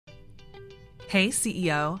Hey,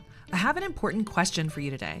 CEO, I have an important question for you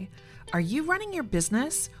today. Are you running your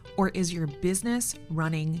business, or is your business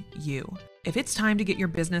running you? If it's time to get your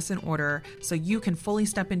business in order so you can fully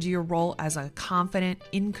step into your role as a confident,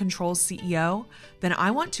 in-control CEO, then I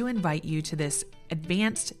want to invite you to this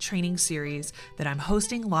advanced training series that I'm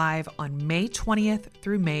hosting live on May 20th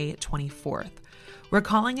through May 24th. We're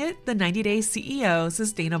calling it the 90-Day CEO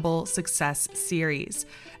Sustainable Success Series.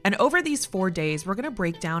 And over these 4 days, we're going to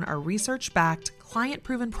break down our research-backed,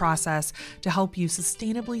 client-proven process to help you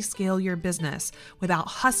sustainably scale your business without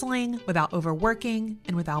hustling, without overworking,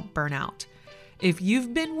 and without burnout. If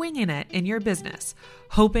you've been winging it in your business,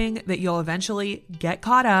 hoping that you'll eventually get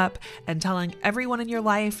caught up and telling everyone in your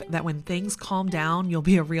life that when things calm down, you'll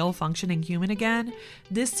be a real functioning human again,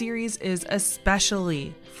 this series is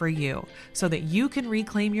especially for you so that you can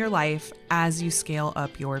reclaim your life as you scale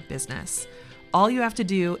up your business. All you have to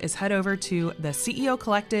do is head over to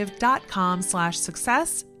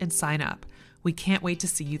theceocollective.com/success and sign up. We can't wait to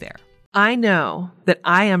see you there. I know that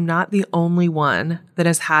I am not the only one that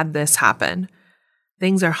has had this happen.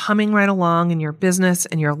 Things are humming right along in your business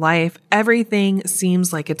and your life. Everything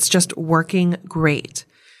seems like it's just working great.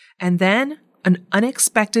 And then an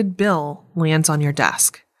unexpected bill lands on your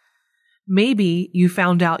desk. Maybe you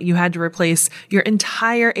found out you had to replace your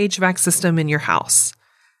entire HVAC system in your house.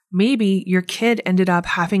 Maybe your kid ended up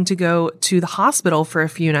having to go to the hospital for a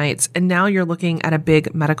few nights and now you're looking at a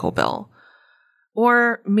big medical bill.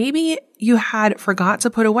 Or maybe you had forgot to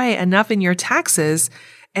put away enough in your taxes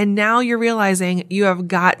and now you're realizing you have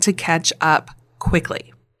got to catch up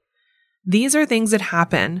quickly. These are things that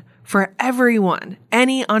happen for everyone.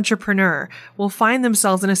 Any entrepreneur will find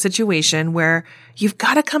themselves in a situation where you've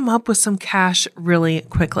got to come up with some cash really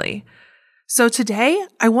quickly. So today,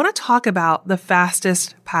 I want to talk about the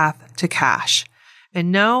fastest path to cash.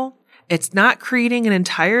 And no, it's not creating an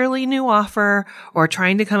entirely new offer or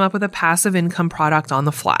trying to come up with a passive income product on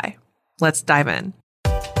the fly. Let's dive in.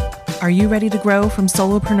 Are you ready to grow from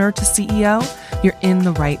solopreneur to CEO? You're in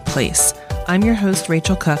the right place. I'm your host,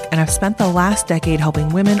 Rachel Cook, and I've spent the last decade helping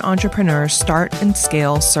women entrepreneurs start and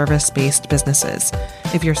scale service-based businesses.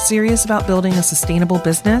 If you're serious about building a sustainable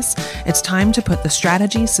business, it's time to put the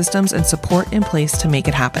strategy, systems, and support in place to make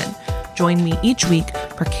it happen. Join me each week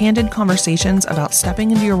for candid conversations about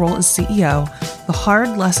stepping into your role as CEO, the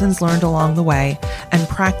hard lessons learned along the way, and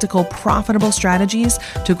practical, profitable strategies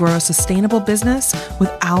to grow a sustainable business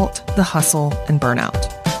without the hustle and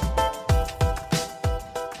burnout.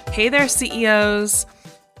 Hey there, CEOs.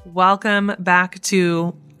 Welcome back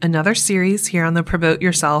to another series here on the Promote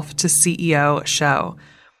Yourself to CEO show.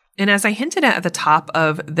 And as I hinted at the top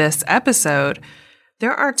of this episode,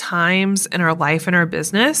 there are times in our life and our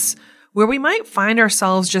business where we might find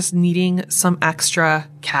ourselves just needing some extra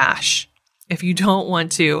cash. If you don't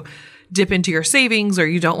want to dip into your savings or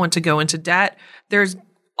you don't want to go into debt, there's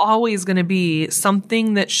always going to be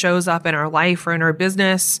something that shows up in our life or in our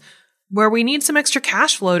business where we need some extra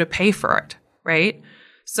cash flow to pay for it, right?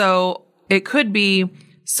 So it could be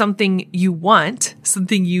something you want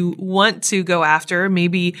to go after.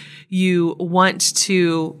 Maybe you want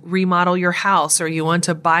to remodel your house, or you want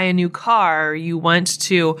to buy a new car, or you want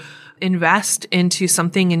to invest into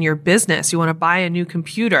something in your business. You want to buy a new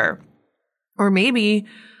computer. Or maybe,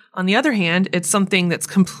 on the other hand, it's something that's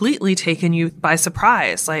completely taken you by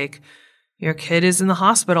surprise, like your kid is in the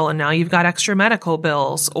hospital and now you've got extra medical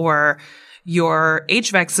bills, or your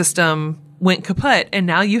HVAC system went kaput and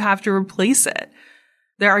now you have to replace it.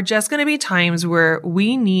 There are just going to be times where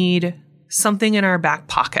we need something in our back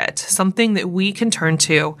pocket, something that we can turn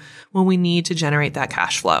to when we need to generate that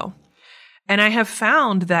cash flow. And I have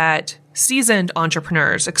found that seasoned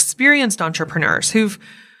entrepreneurs, experienced entrepreneurs who've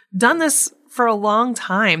done this for a long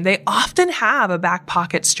time, they often have a back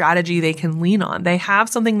pocket strategy they can lean on. They have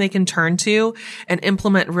something they can turn to and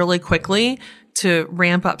implement really quickly to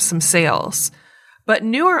ramp up some sales. But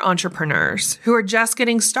newer entrepreneurs who are just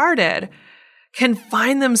getting started can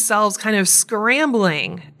find themselves kind of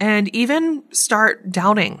scrambling and even start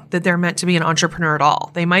doubting that they're meant to be an entrepreneur at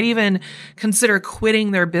all. They might even consider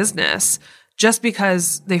quitting their business just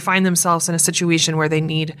because they find themselves in a situation where they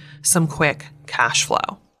need some quick cash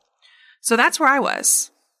flow. So that's where I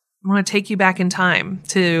was. I want to take you back in time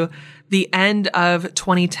to the end of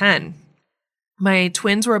 2010. My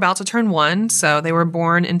twins were about to turn 1, so they were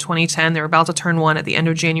born in 2010. They were about to turn 1 at the end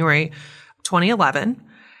of January 2011.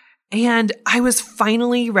 And I was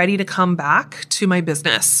finally ready to come back to my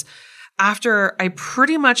business after I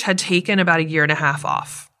pretty much had taken about a year and a half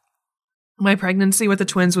off. My pregnancy with the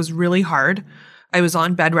twins was really hard. I was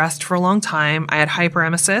on bed rest for a long time. I had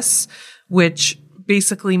hyperemesis, which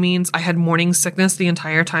basically means I had morning sickness the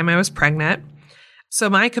entire time I was pregnant. So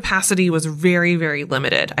my capacity was very, very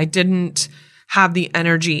limited. I didn't have the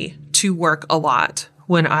energy to work a lot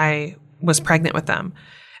when I was pregnant with them.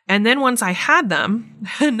 And then once I had them,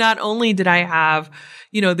 not only did I have,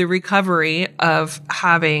 the recovery of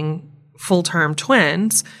having full-term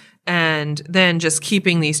twins and then just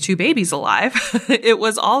keeping these two babies alive, it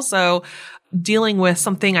was also dealing with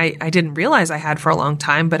something I didn't realize I had for a long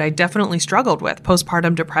time, but I definitely struggled with: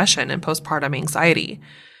 postpartum depression and postpartum anxiety.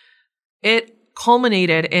 It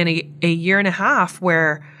culminated in a year and a half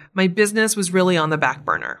where my business was really on the back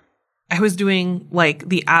burner. I was doing like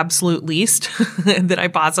the absolute least that I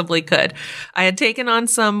possibly could. I had taken on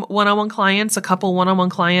some one-on-one clients, a couple one-on-one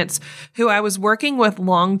clients who I was working with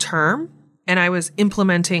long-term, and I was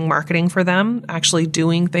implementing marketing for them, actually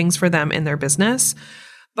doing things for them in their business.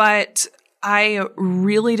 But I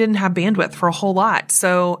really didn't have bandwidth for a whole lot.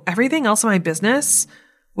 So everything else in my business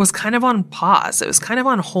was kind of on pause. It was kind of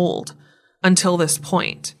on hold until this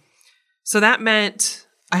point. So that meant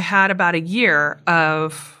I had about a year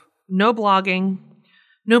of no blogging,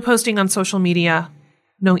 no posting on social media,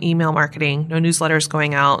 no email marketing, no newsletters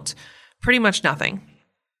going out, pretty much nothing.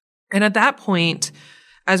 And at that point,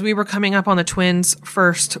 as we were coming up on the twins'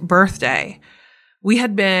 first birthday, we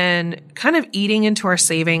had been kind of eating into our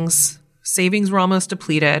savings. Savings were almost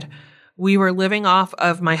depleted. We were living off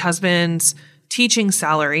of my husband's teaching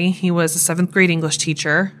salary. He was a 7th grade English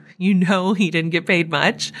teacher. He didn't get paid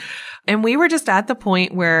much. And we were just at the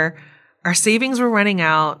point where our savings were running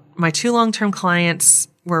out. My 2 long-term clients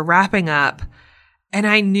were wrapping up. And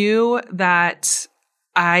I knew that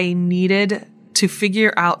I needed to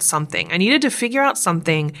figure out something. I needed to figure out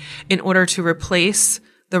something in order to replace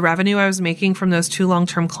the revenue I was making from those 2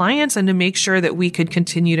 long-term clients and to make sure that we could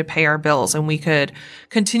continue to pay our bills and we could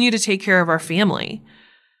continue to take care of our family.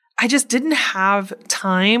 I just didn't have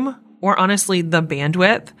time or honestly the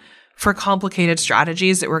bandwidth for complicated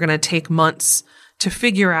strategies that were going to take months to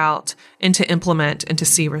figure out and to implement and to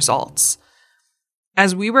see results.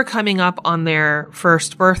 As we were coming up on their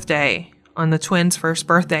first birthday, on the twins' first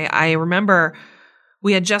birthday, I remember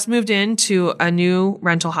we had just moved into a new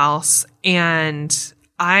rental house and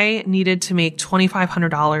I needed to make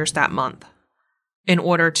 $2,500 that month in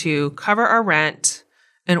order to cover our rent,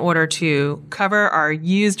 in order to cover our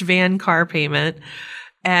used van car payment,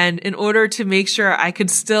 and in order to make sure I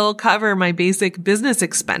could still cover my basic business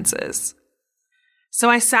expenses.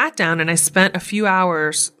 So I sat down and I spent a few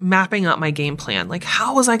hours mapping out my game plan. Like,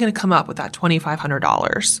 how was I going to come up with that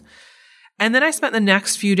 $2,500? And then I spent the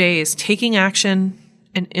next few days taking action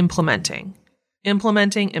and implementing. And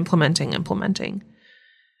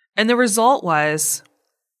the result was,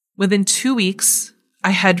 within 2 weeks,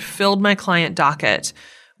 I had filled my client docket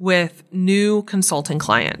with new consulting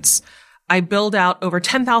clients. I billed out over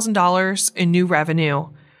 $10,000 in new revenue,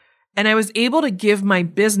 and I was able to give my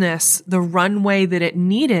business the runway that it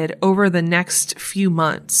needed over the next few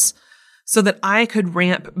months so that I could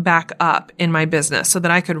ramp back up in my business, so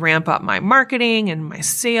that I could ramp up my marketing and my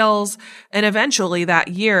sales. And eventually that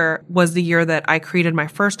year was the year that I created my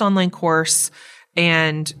first online course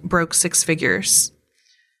and broke 6 figures.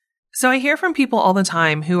 So I hear from people all the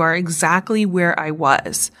time who are exactly where I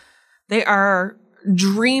was. They are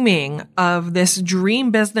dreaming of this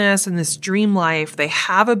dream business and this dream life. They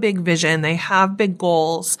have a big vision. They have big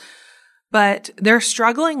goals, but they're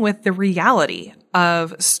struggling with the reality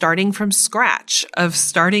of starting from scratch, of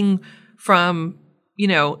starting from,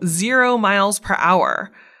 0 miles per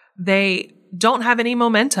hour. They don't have any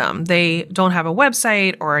momentum. They don't have a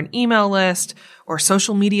website or an email list or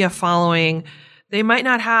social media following. They might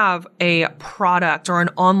not have a product or an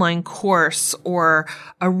online course or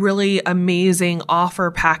a really amazing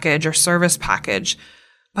offer package or service package,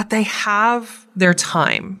 but they have their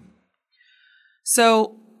time.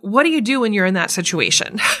 So what do you do when you're in that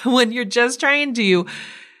situation? When you're just trying to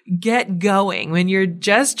get going, when you're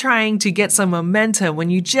just trying to get some momentum, when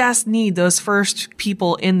you just need those first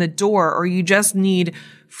people in the door, or you just need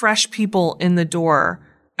fresh people in the door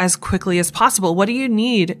as quickly as possible? What do you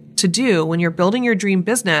need to do when you're building your dream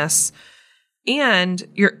business and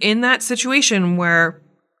you're in that situation where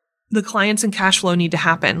the clients and cash flow need to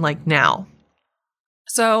happen like now?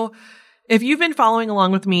 So if you've been following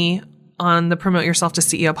along with me on the Promote Yourself to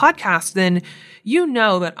CEO podcast, then you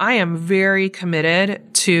know that I am very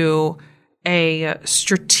committed to a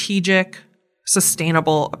strategic,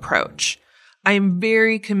 sustainable approach. I am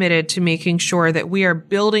very committed to making sure that we are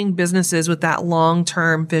building businesses with that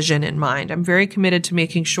long-term vision in mind. I'm very committed to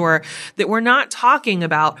making sure that we're not talking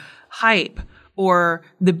about hype or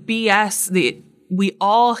the BS that we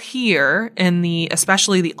all hear in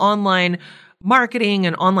especially the online marketing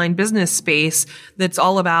and online business space that's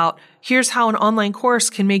all about, here's how an online course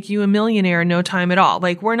can make you a millionaire in no time at all.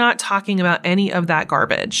 Like, we're not talking about any of that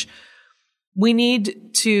garbage. We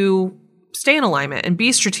need to stay in alignment and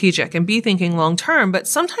be strategic and be thinking long term, but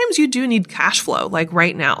sometimes you do need cash flow, like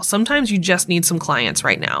right now. Sometimes you just need some clients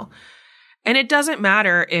right now. And it doesn't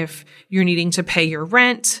matter if you're needing to pay your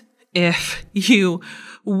rent, if you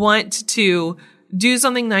want to do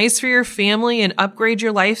something nice for your family and upgrade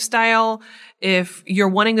your lifestyle, if you're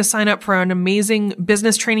wanting to sign up for an amazing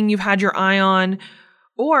business training you've had your eye on,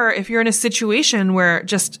 or if you're in a situation where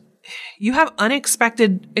just you have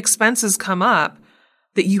unexpected expenses come up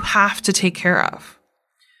that you have to take care of.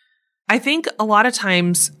 I think a lot of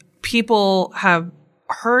times people have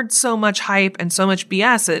heard so much hype and so much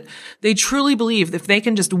BS that they truly believe that if they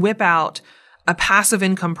can just whip out a passive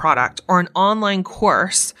income product or an online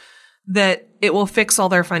course, that it will fix all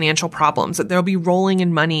their financial problems, that they'll be rolling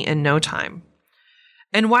in money in no time.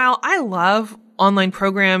 And while I love online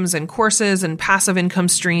programs and courses and passive income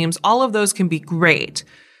streams, all of those can be great,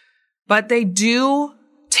 but they do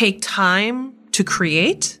take time to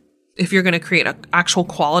create. If you're going to create an actual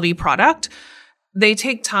quality product, they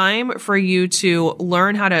take time for you to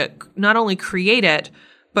learn how to not only create it,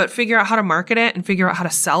 but figure out how to market it and figure out how to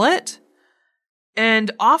sell it.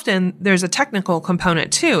 And often there's a technical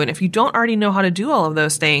component too. And if you don't already know how to do all of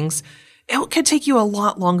those things, it could take you a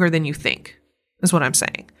lot longer than you think, is what I'm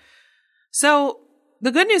saying. So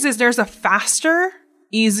the good news is there's a faster,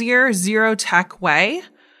 easier, zero tech way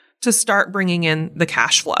to start bringing in the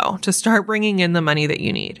cash flow, to start bringing in the money that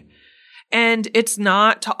you need. And it's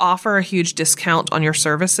not to offer a huge discount on your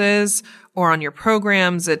services or on your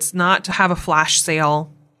programs. It's not to have a flash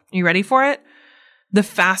sale. You ready for it? The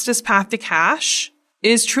fastest path to cash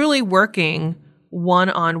is truly working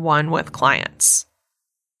one-on-one with clients.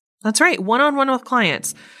 That's right, one-on-one with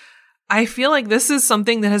clients. I feel like this is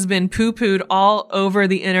something that has been poo-pooed all over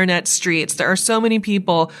the internet streets. There are so many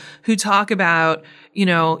people who talk about,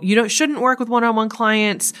 shouldn't work with one-on-one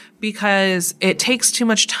clients because it takes too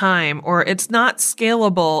much time, or it's not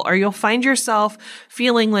scalable, or you'll find yourself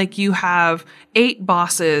feeling like you have 8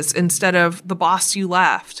 bosses instead of the boss you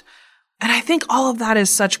left. And I think all of that is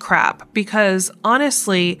such crap because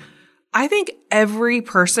honestly, I think every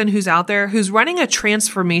person who's out there who's running a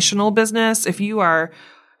transformational business, if you are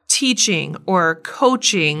teaching or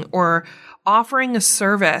coaching or offering a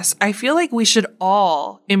service, I feel like we should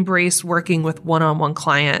all embrace working with one-on-one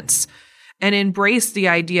clients and embrace the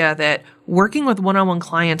idea that working with one-on-one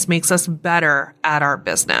clients makes us better at our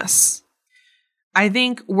business. I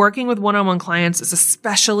think working with one-on-one clients is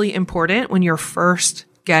especially important when you're first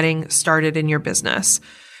getting started in your business.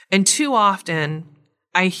 And too often,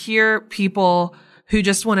 I hear people who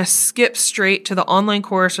just want to skip straight to the online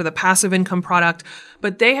course or the passive income product,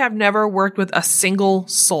 but they have never worked with a single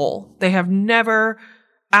soul. They have never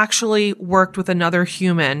actually worked with another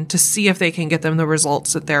human to see if they can get them the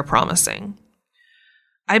results that they're promising.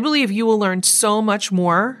 I believe you will learn so much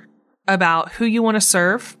more about who you want to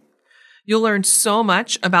serve. You'll learn so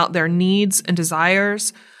much about their needs and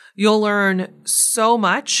desires. You'll learn so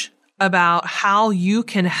much about how you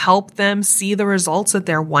can help them see the results that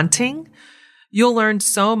they're wanting. You'll learn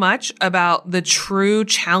so much about the true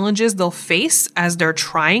challenges they'll face as they're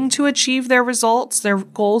trying to achieve their results, their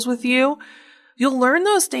goals with you. You'll learn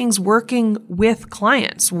those things working with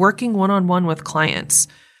clients, working one-on-one with clients.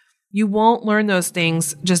 You won't learn those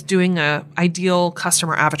things just doing an ideal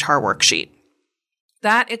customer avatar worksheet.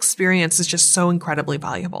 That experience is just so incredibly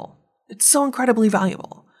valuable. It's so incredibly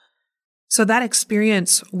valuable. So that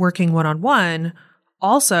experience working one-on-one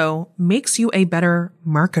also makes you a better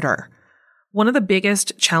marketer. One of the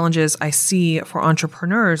biggest challenges I see for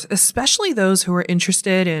entrepreneurs, especially those who are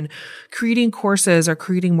interested in creating courses or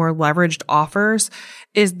creating more leveraged offers,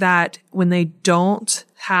 is that when they don't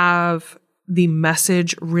have the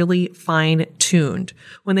message really fine-tuned,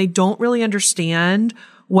 when they don't really understand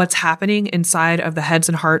what's happening inside of the heads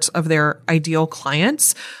and hearts of their ideal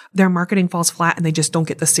clients, their marketing falls flat and they just don't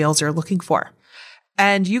get the sales they're looking for.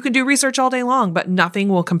 And you can do research all day long, but nothing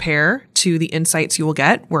will compare to the insights you will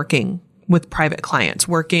get working with private clients,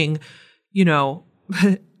 working, toe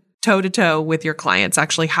to toe with your clients,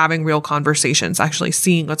 actually having real conversations, actually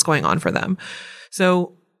seeing what's going on for them.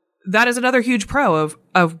 So that is another huge pro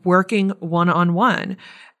of working one-on-one.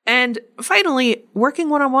 And finally, working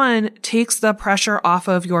one-on-one takes the pressure off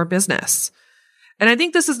of your business. And I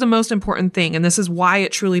think this is the most important thing. And this is why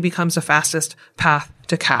it truly becomes the fastest path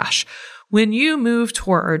to cash. When you move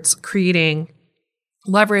towards creating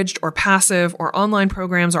leveraged or passive or online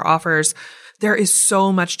programs or offers, there is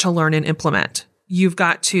so much to learn and implement. You've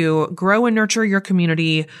got to grow and nurture your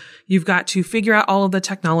community. You've got to figure out all of the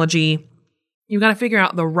technology. You've got to figure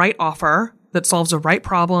out the right offer that solves the right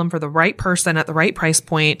problem for the right person at the right price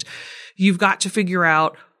point. You've got to figure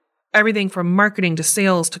out everything from marketing to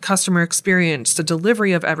sales to customer experience to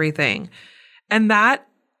delivery of everything. And that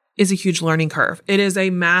is a huge learning curve. It is a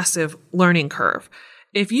massive learning curve.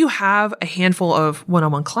 If you have a handful of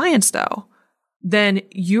one-on-one clients though, then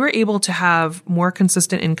you're able to have more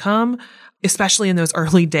consistent income, especially in those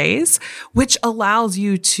early days, which allows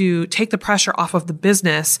you to take the pressure off of the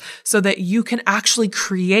business so that you can actually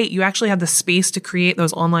you actually have the space to create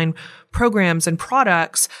those online programs and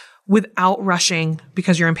products without rushing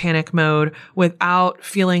because you're in panic mode, without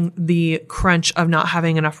feeling the crunch of not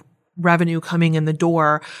having enough revenue coming in the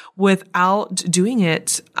door, without doing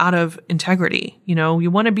it out of integrity. You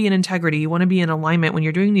want to be in integrity. You want to be in alignment when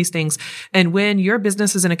you're doing these things. And when your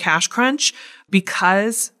business is in a cash crunch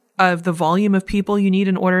because of the volume of people you need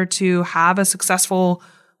in order to have a successful,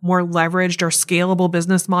 more leveraged or scalable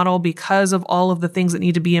business model, because of all of the things that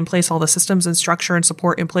need to be in place, all the systems and structure and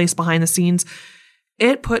support in place behind the scenes,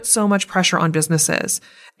 it puts so much pressure on businesses.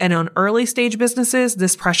 And on early stage businesses,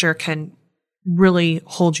 this pressure can really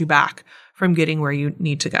hold you back from getting where you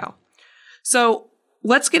need to go. So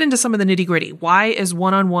let's get into some of the nitty gritty. Why is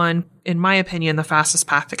one-on-one, in my opinion, the fastest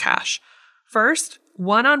path to cash? First,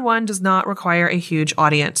 one-on-one does not require a huge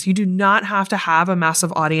audience. You do not have to have a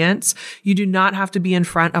massive audience. You do not have to be in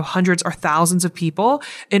front of hundreds or thousands of people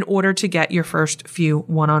in order to get your first few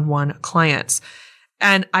one-on-one clients.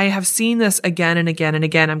 And I have seen this again and again and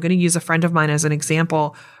again. I'm going to use a friend of mine as an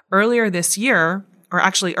example. Earlier this year, or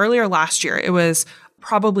actually earlier last year, it was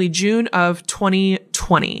probably June of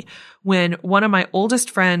 2020, when one of my oldest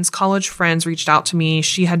friends, college friends, reached out to me.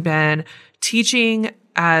 She had been teaching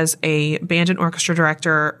as a band and orchestra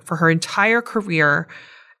director for her entire career,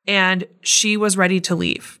 and she was ready to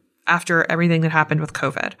leave after everything that happened with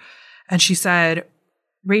COVID. And she said,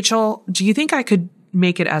 "Rachel, do you think I could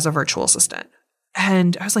make it as a virtual assistant?"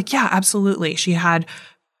 And I was like, yeah, absolutely. She had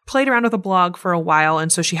played around with a blog for a while,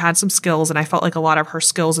 and so she had some skills, and I felt like a lot of her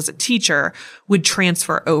skills as a teacher would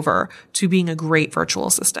transfer over to being a great virtual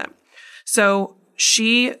assistant. So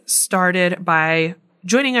she started by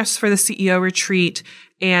joining us for the CEO retreat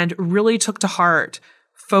and really took to heart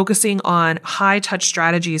focusing on high touch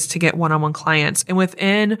strategies to get one-on-one clients. And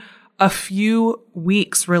within a few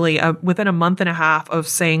weeks, really, within a month and a half of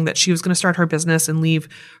saying that she was going to start her business and leave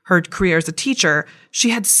her career as a teacher, she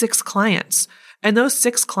had 6 clients. And those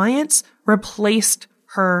 6 clients replaced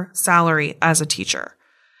her salary as a teacher.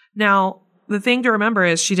 Now, the thing to remember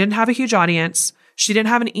is she didn't have a huge audience. She didn't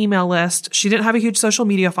have an email list. She didn't have a huge social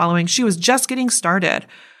media following. She was just getting started,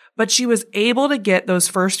 but she was able to get those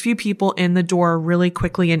first few people in the door really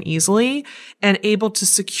quickly and easily, and able to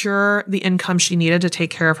secure the income she needed to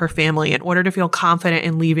take care of her family in order to feel confident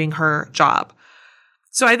in leaving her job.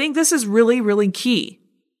 So I think this is really, really key,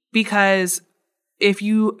 because if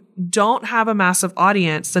you don't have a massive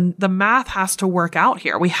audience, then the math has to work out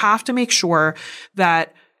here. We have to make sure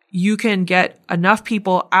that you can get enough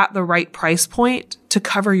people at the right price point to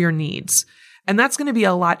cover your needs. And that's going to be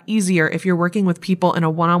a lot easier if you're working with people in a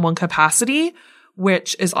one-on-one capacity,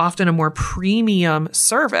 which is often a more premium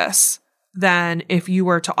service than if you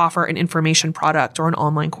were to offer an information product or an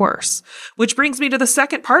online course. Which brings me to the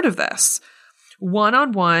second part of this.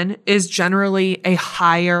 One-on-one is generally a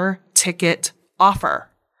higher ticket offer.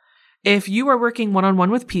 If you are working one-on-one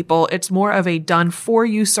with people, it's more of a done for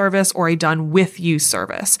you service or a done with you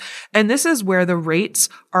service. And this is where the rates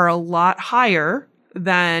are a lot higher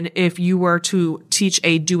than if you were to teach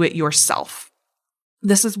a do it yourself.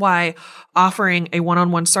 This is why offering a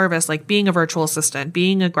one-on-one service, like being a virtual assistant,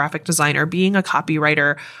 being a graphic designer, being a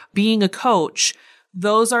copywriter, being a coach,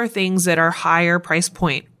 those are things that are higher price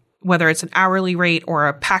point. Whether it's an hourly rate or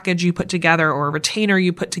a package you put together or a retainer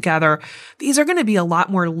you put together, these are going to be a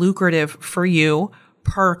lot more lucrative for you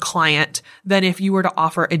per client than if you were to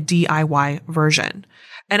offer a DIY version.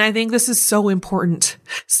 And I think this is so important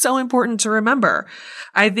to remember.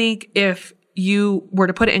 I think if you were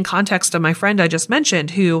to put it in context of my friend I just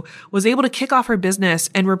mentioned, who was able to kick off her business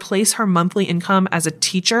and replace her monthly income as a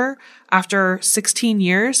teacher after 16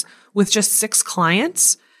 years with just 6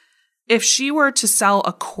 clients, if she were to sell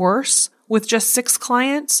a course with just 6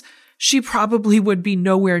 clients, she probably would be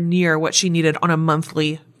nowhere near what she needed on a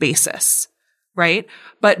monthly basis, right?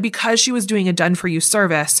 But because she was doing a done-for-you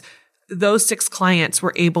service, those 6 clients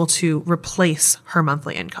were able to replace her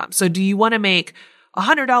monthly income. So do you want to make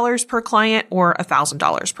 $100 per client or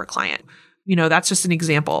 $1,000 per client? That's just an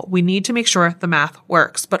example. We need to make sure the math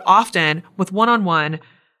works. But often with one-on-one,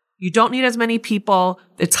 you don't need as many people.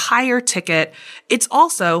 It's higher ticket. It's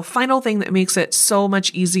also, final thing that makes it so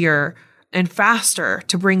much easier and faster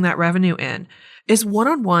to bring that revenue in, is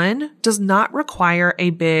one-on-one does not require a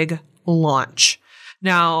big launch.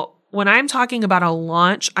 Now, when I'm talking about a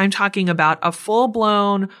launch, I'm talking about a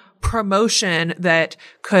full-blown promotion that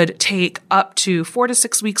could take up to 4 to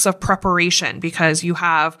 6 weeks of preparation because you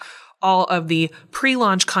have all of the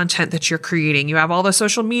pre-launch content that you're creating. You have all the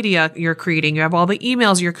social media you're creating. You have all the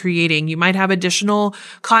emails you're creating. You might have additional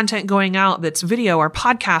content going out that's video or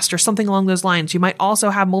podcast or something along those lines. You might also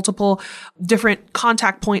have multiple different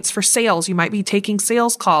contact points for sales. You might be taking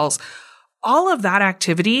sales calls. All of that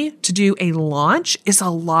activity to do a launch is a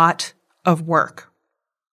lot of work.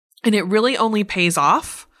 And it really only pays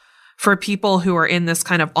off for people who are in this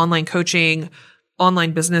kind of online coaching,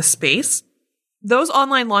 online business space. Those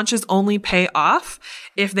online launches only pay off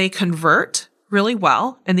if they convert really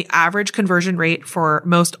well. And the average conversion rate for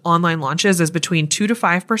most online launches is between 2 to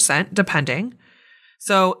 5%, depending.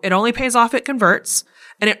 So it only pays off if it converts,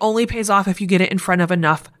 and it only pays off if you get it in front of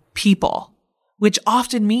enough people, which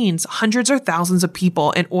often means hundreds or thousands of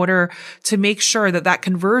people in order to make sure that that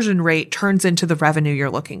conversion rate turns into the revenue you're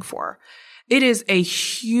looking for. It is a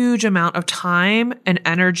huge amount of time and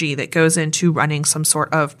energy that goes into running some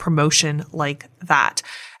sort of promotion like that.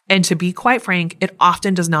 And to be quite frank, it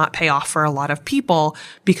often does not pay off for a lot of people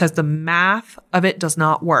because the math of it does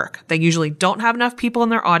not work. They usually don't have enough people in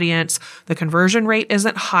their audience. The conversion rate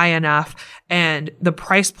isn't high enough. And the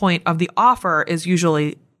price point of the offer is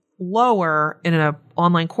usually lower in an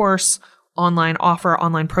online course, online offer,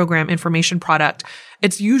 online program, information product.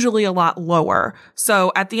 It's usually a lot lower.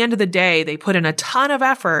 So at the end of the day, they put in a ton of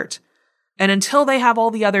effort. And until they have all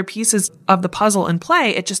the other pieces of the puzzle in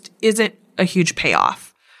play, it just isn't a huge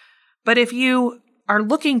payoff. But if you are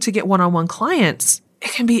looking to get one-on-one clients,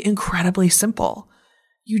 it can be incredibly simple.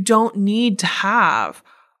 You don't need to have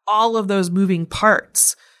all of those moving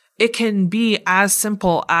parts. It can be as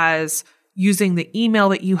simple as using the email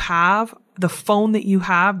that you have, the phone that you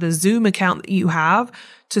have, the Zoom account that you have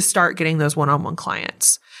to start getting those one-on-one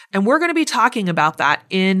clients. And we're going to be talking about that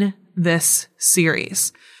in this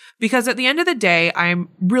series because at the end of the day, I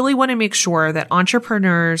really want to make sure that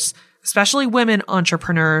entrepreneurs, especially women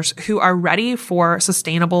entrepreneurs who are ready for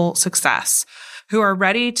sustainable success, who are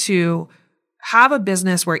ready to have a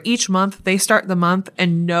business where each month they start the month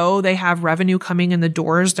and know they have revenue coming in the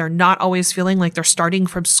doors. They're not always feeling like they're starting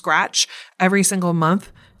from scratch every single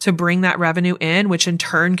month to bring that revenue in, which in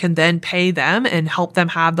turn can then pay them and help them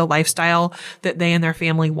have the lifestyle that they and their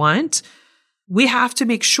family want. We have to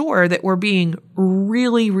make sure that we're being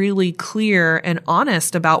really, really clear and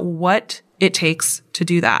honest about what it takes to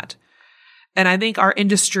do that. And I think our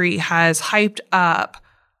industry has hyped up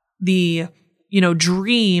the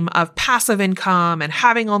dream of passive income and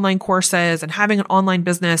having online courses and having an online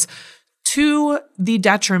business to the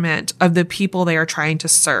detriment of the people they are trying to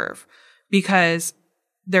serve, because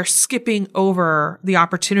they're skipping over the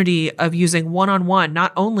opportunity of using one-on-one,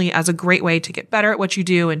 not only as a great way to get better at what you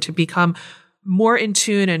do and to become more in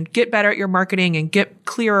tune and get better at your marketing and get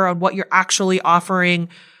clearer on what you're actually offering,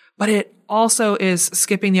 but it also is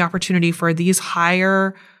skipping the opportunity for these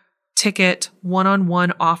higher ticket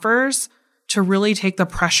one-on-one offers to really take the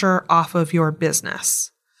pressure off of your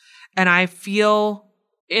business. And I feel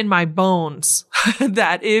in my bones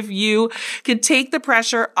that if you can take the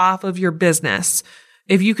pressure off of your business,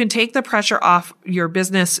 if you can take the pressure off your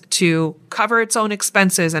business to cover its own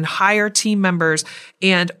expenses and hire team members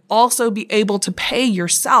and also be able to pay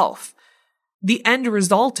yourself, the end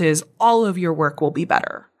result is all of your work will be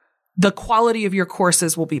better. The quality of your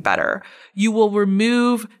courses will be better. You will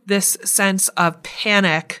remove this sense of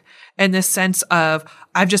panic and this sense of,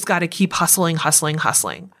 I've just got to keep hustling,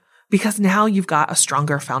 because now you've got a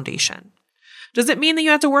stronger foundation. Does it mean that you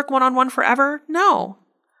have to work one-on-one forever? No.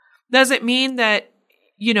 Does it mean that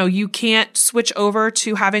you can't switch over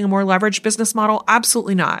to having a more leveraged business model?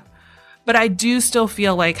 Absolutely not. But I do still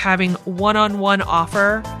feel like having one-on-one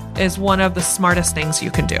offer is one of the smartest things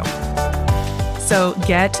you can do. So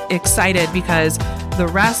get excited because the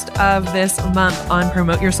rest of this month on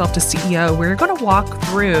Promote Yourself to CEO, we're going to walk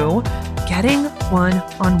through getting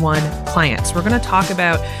one-on-one clients. We're going to talk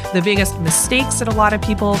about the biggest mistakes that a lot of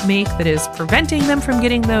people make that is preventing them from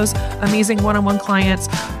getting those amazing one-on-one clients.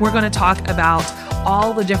 We're going to talk about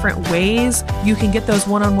all the different ways you can get those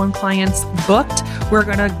one-on-one clients booked. We're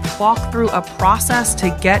going to walk through a process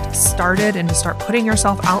to get started and to start putting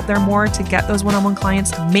yourself out there more to get those one-on-one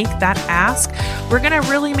clients, make that ask. We're going to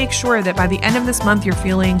really make sure that by the end of this month, you're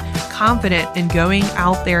feeling confident in going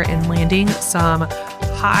out there and landing some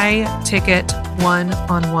high ticket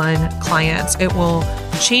one-on-one clients. It will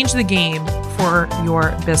change the game for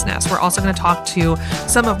your business. We're also going to talk to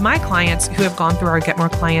some of my clients who have gone through our Get More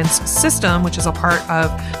Clients system, which is a part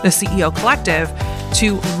of the CEO Collective,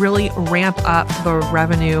 to really ramp up the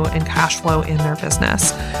revenue and cash flow in their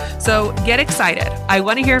business. So get excited. I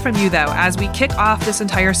want to hear from you though, as we kick off this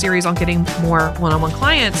entire series on getting more one-on-one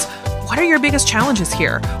clients. What are your biggest challenges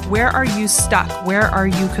here? Where are you stuck? Where are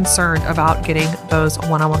you concerned about getting those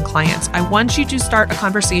one-on-one clients? I want you to start a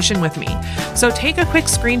conversation with me. So take a quick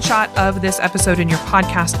screenshot of this episode in your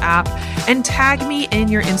podcast app and tag me in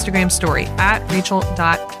your Instagram story at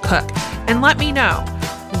rachel.cook and let me know,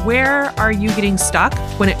 where are you getting stuck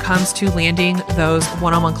when it comes to landing those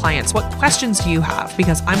one-on-one clients? What questions do you have?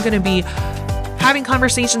 Because I'm going to be having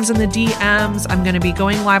conversations in the DMs. I'm going to be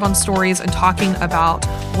going live on stories and talking about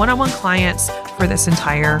one-on-one clients for this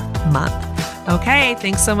entire month. Okay,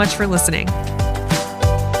 thanks so much for listening.